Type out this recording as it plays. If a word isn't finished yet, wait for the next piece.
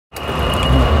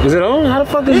Is it on? How the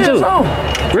fuck is it it's on.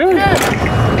 Really?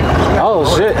 Yeah. Oh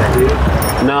shit.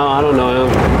 No, I don't know him.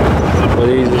 But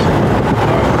he's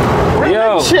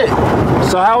yo. Shit.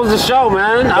 So how was the show,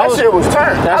 man? That shit was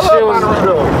turned. That shit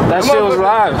was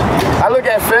live. I look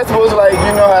at festivals like,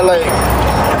 you know how like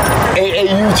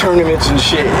AAU tournaments and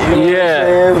shit. You know what I'm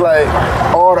saying? It's like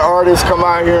all the artists come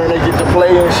out here and they get to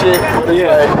play and shit. But it's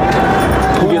like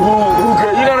who you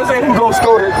know what I'm saying? Who gonna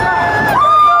score it?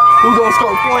 Who gonna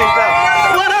score points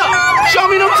out? What up? Show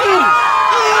me them titties.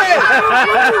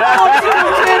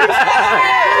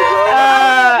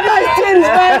 Nice titties,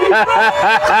 baby.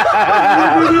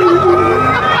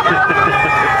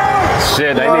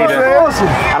 Shit, they need it.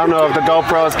 I don't know if the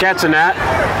GoPro is catching that.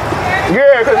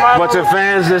 Yeah, cause but your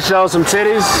fans just show some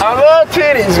titties. I love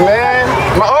titties, man.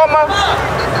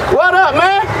 What up,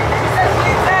 man?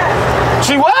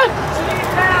 She what?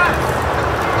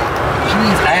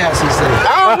 She's ass, he said. I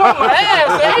don't want my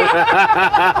ass, eh?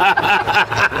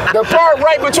 The part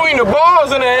right between the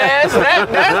balls and the ass, the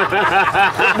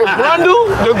grundle,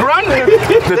 the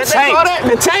tank.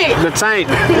 The tank. The tank.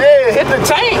 Yeah, hit the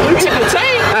tank. You hit the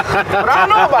tank. But I don't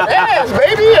know about the ass,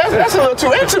 baby. That's a little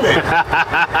too intimate.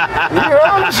 You know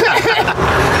what I'm saying?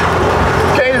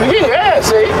 Can't even hit your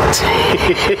ass, eh?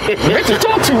 Bitch, you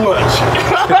talk too much.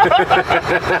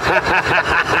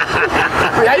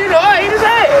 How you know I ate his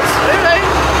ass?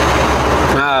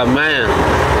 Ah, man.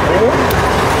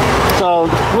 So,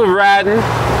 we're riding.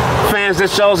 Fans that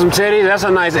show some titties, that's a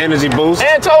nice energy boost.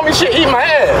 And told me shit, eat my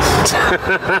ass.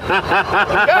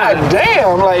 God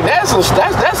damn, like that's a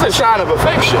sign of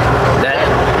affection.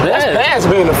 That's past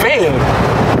being a fan.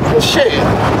 But shit.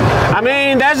 I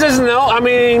mean, that's just you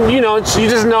know, you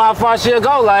just know how far she'll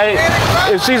go. Like,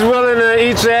 if she's willing to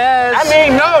eat your ass. I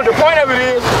mean, no, the point of it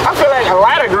is, I feel like a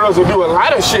lot of girls will do a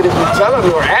lot of shit if you tell them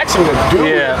or ask them to do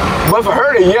it. But for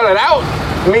her to yell it out,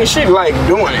 I mean, she like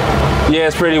doing it. Yeah,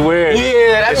 it's pretty weird.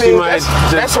 Yeah, that's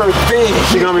her thing.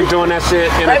 She's gonna be doing that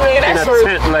shit in a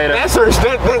tent later.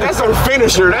 That's her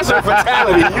finisher. That's her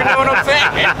fatality. You know what I'm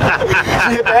saying?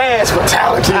 She hit the ass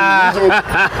fatality.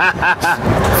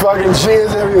 Fucking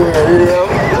jizz everywhere, you know?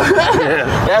 Yeah.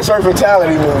 That's her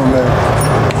fatality move, man.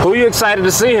 Who you excited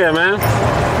to see here, man?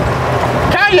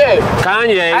 Kanye.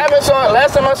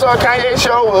 Last time I saw a Kanye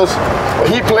show was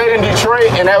he played in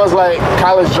Detroit, and that was like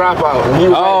College Dropout. And he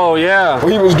was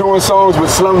he was doing songs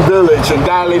with Slum Village and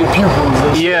Dilated Pupils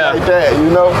and shit like that, you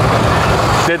know.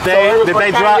 Did they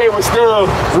drop? Kanye was still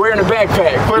wearing a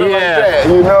backpack, put it like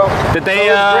that, you know. Did they?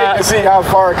 So it's great to see how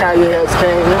far Kanye has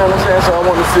came. You know what I'm saying? So I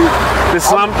want to see. Did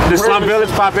Slum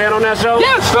Village pop in on that show?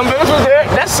 Yeah, Slum Village was there.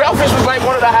 That Selfish was like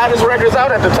one of the hottest records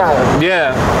out at the time.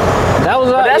 Yeah. That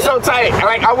was that's so tight.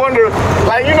 Like I wonder,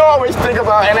 like you know, I always think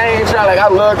about, and I ain't trying. Like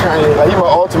I love Kanye, like he's my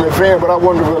ultimate fan. But I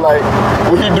wonder, like,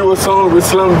 will he do a song with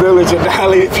Slum Village and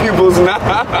Dilated Pupils?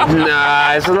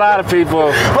 Nah, it's a lot of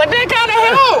people. But they kind of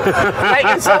help. Like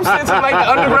in some sense, of like the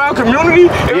underground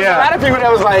community, there was a lot of people that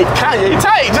was like Kanye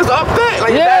tight, just up there.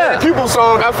 Like the Dilated Pupils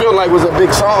song, I feel like was a big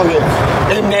song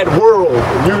in that world.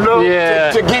 You know,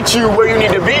 to get you where you need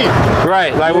to be.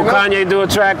 Right. Like will Kanye do a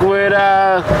track with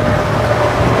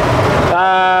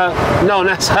no,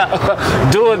 that's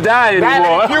Do or Die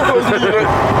anymore.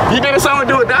 He did a song with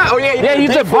Do or Die. Oh yeah, he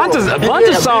did a bunch of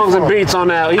songs and beats on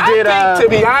that. He did. I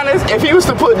think, to be honest, if he was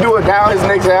to put Do or Die on his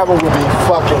next album, would be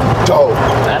fucking dope.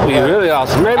 That'd be really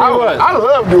awesome. Maybe he would. I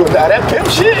love Do or Die. That pimp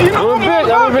shit, you know. I'm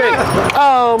a big.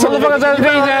 Oh, motherfuckers on the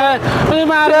beat,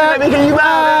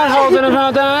 holding the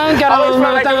fountain. I always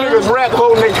feel like niggas rap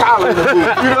holding their collar in the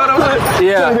booth. You know what I'm saying?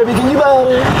 Yeah. Baby, can you buy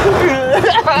it?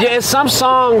 Yeah, some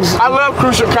songs. I love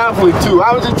Crucial Conflict too.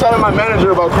 I was just telling my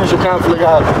manager about Crucial Conflict,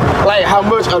 how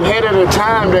much ahead of the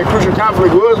time that Crucial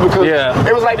Conflict was, because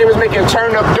it was like they was making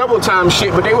turn up double time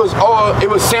shit, but it was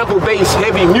sample based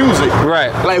heavy music.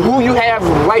 Right. Like who you have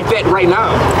like that right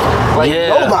now? Like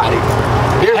nobody.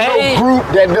 There's no group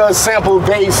that does sample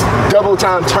based double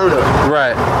time turn up.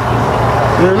 Right.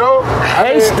 You know?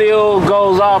 Still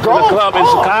goes off in the club in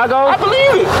Chicago. I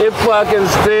believe it. It fucking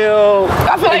still.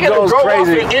 I feel like it goes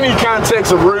crazy in any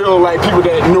context of real, like people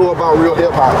that know about real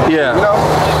hip hop. Yeah. You know?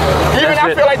 Even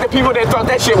I feel like the people that thought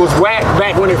that shit was whack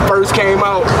back when it first came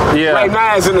out. Yeah. Like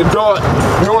now as an adult,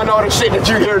 knowing all the shit that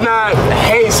you hear now,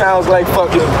 Hey sounds like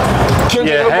fucking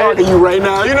Kendrick Lamar to you right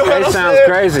now. You know what I'm saying? Hey sounds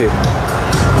crazy.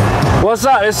 What's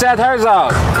up? It's Seth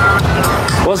Herzog.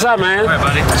 What's up, man? All right,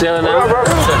 buddy. Chilling out.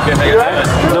 Good. How you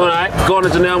doing? Doing all right. Going to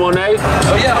Janelle Monáe.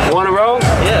 Oh, yeah. Want to roll?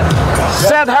 Yeah.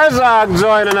 Seth Herzog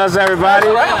joining us, everybody.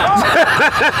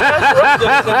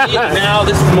 Now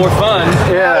this is more fun.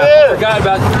 Yeah. I forgot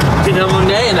about Janelle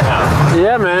Monáe in the house.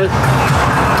 Yeah, man.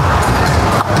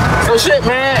 So shit,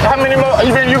 man. How many more?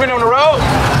 You been on the road?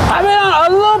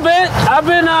 I've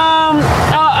been on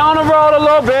the road a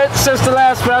little bit since the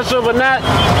last special, but not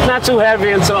too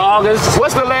heavy until August.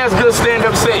 What's the last good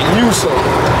stand-up set you saw?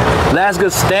 Last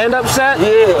good stand-up set?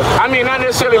 Yeah. I mean, not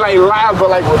necessarily like live, but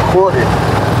like recorded.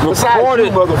 Besides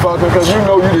you, motherfucker, because you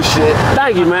know you the shit.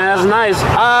 Thank you, man. That's nice.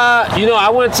 You know, I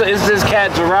went to, it's this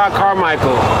cat, Gerard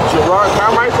Carmichael. Gerard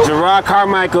Carmichael? Gerard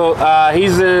Carmichael.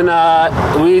 He's in,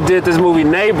 we did this movie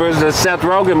Neighbors, the Seth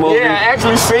Rogen movie. Yeah, I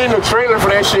actually seen the trailer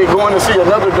for that shit, going to see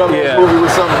another dumbass movie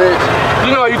with some bitch.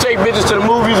 You know, you take bitches to the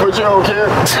movies, but you don't care.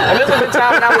 And this was the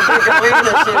time when I was drinking lean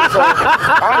and shit, so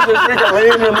I was just drinking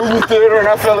lean in the movie theater and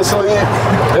I fell asleep.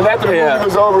 And after the movie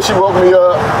was over, she woke me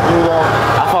up, you know.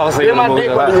 I fall asleep in the movie.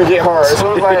 Even get hard.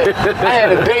 So it was like, I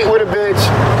had a date with a bitch,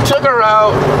 took her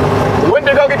out, went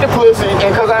to go get the pussy,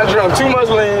 and because I drunk too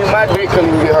much lean, my dick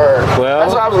couldn't even get hard. Well,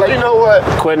 that's why I was like, you know what?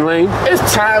 Quitting lean? It's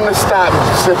time to stop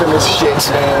sipping this shit,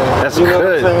 man. That's you know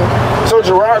good. What I'm saying? So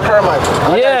Gerard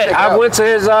Carmichael. Yeah, I went to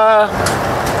his,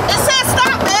 It said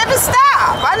stop, baby,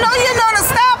 stop. I know you know the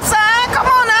stop sign. Come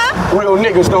on now. Real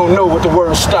niggas don't know what the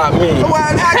word stop means.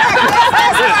 Well,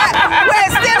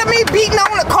 instead of me beating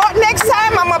on the cart next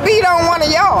time, I'm gonna beat on one of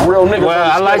y'all. Real niggas.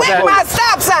 Well, I like that. With my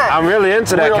stop sign. I'm really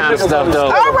into that kind of stuff, though.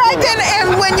 All right, then,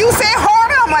 and when you say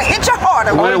harder, I'm gonna hit you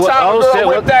harder.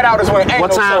 What that out is when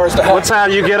what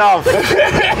time you get off?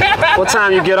 What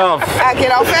time you get off? I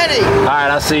get off at 8. All right,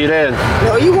 I'll see you then.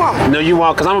 No, you won't. No, you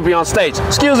won't, because I'm going to be on stage.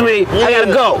 Excuse me, I got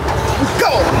to go.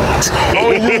 Go.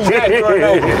 Only use that during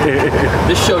over.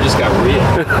 This show just got real.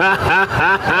 It's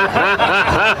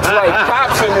like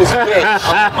cops in this bitch.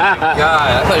 God,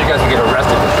 I thought you guys would get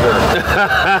arrested for sure.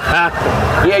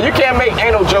 Yeah, you can't make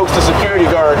anal jokes to security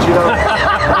guards, you know?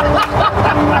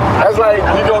 That's like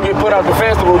you gonna get put out the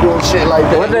festival doing shit like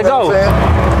that. Where'd they go?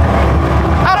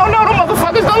 I don't know, them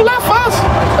motherfuckers don't left us.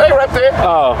 They right there.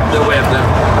 Oh. No way of them.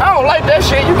 I don't like that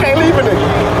shit. You can't leave a nigga.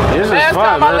 This is Last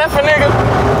fun, time I left a nigga,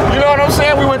 you know what I'm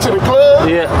saying? We went to the club.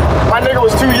 Yeah. My nigga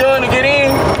was too young to get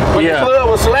in, but the club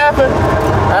was slapping.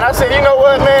 And I said, you know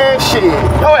what, man? Shit.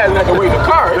 Yo ass got to wait in the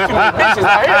car. There's too many bitches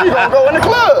out here. You gonna go in the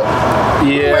club.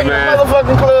 Yeah, Wait in man. the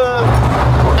motherfucking club.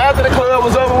 After the club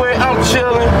was over with, I'm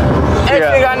chilling. Next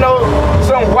thing I know,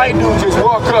 some white dude just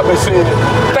walked up and said,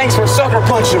 thanks for sucker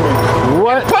punching me.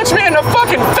 What? Punch me in the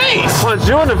fucking face. Punch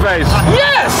you in the face?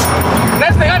 Yes.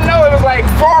 Next thing I know, it was like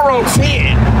 4 on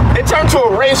 10. It turned to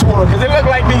a race war because it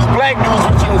looked like these black dudes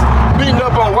were just beating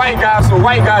up on white guys, so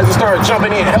white guys just started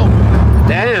jumping in and helping.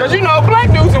 Damn. Because you know,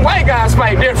 black dudes and white guys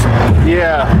fight different.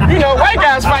 Yeah. You know, white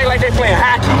guys fight like they playing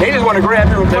hockey. They just want to grab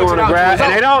you and punch you out.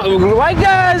 And they don't, white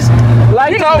guys,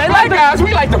 like, you know, black guys,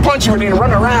 we like to punch you and then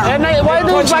run around. And white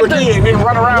dudes like to, then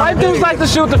run around. White dudes like to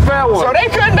shoot the fair one. So they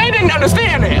didn't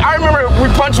understand it. I remember we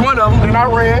punched one of them and I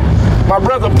ran. My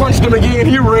brother punched him again,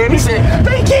 he ran. He said,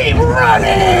 they keep running.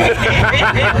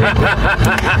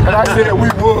 And I said, we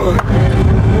won.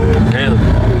 Damn.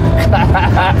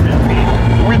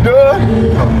 We done?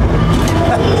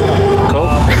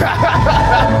 Cool.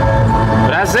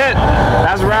 But that's it.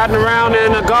 That's riding around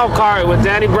in a golf cart with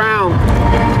Danny Brown.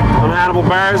 I'm Hannibal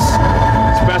Buress.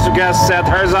 Special guest Seth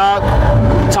Herzog.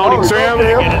 Tony Trim.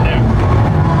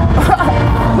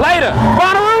 Later.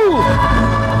 Bonnaroo.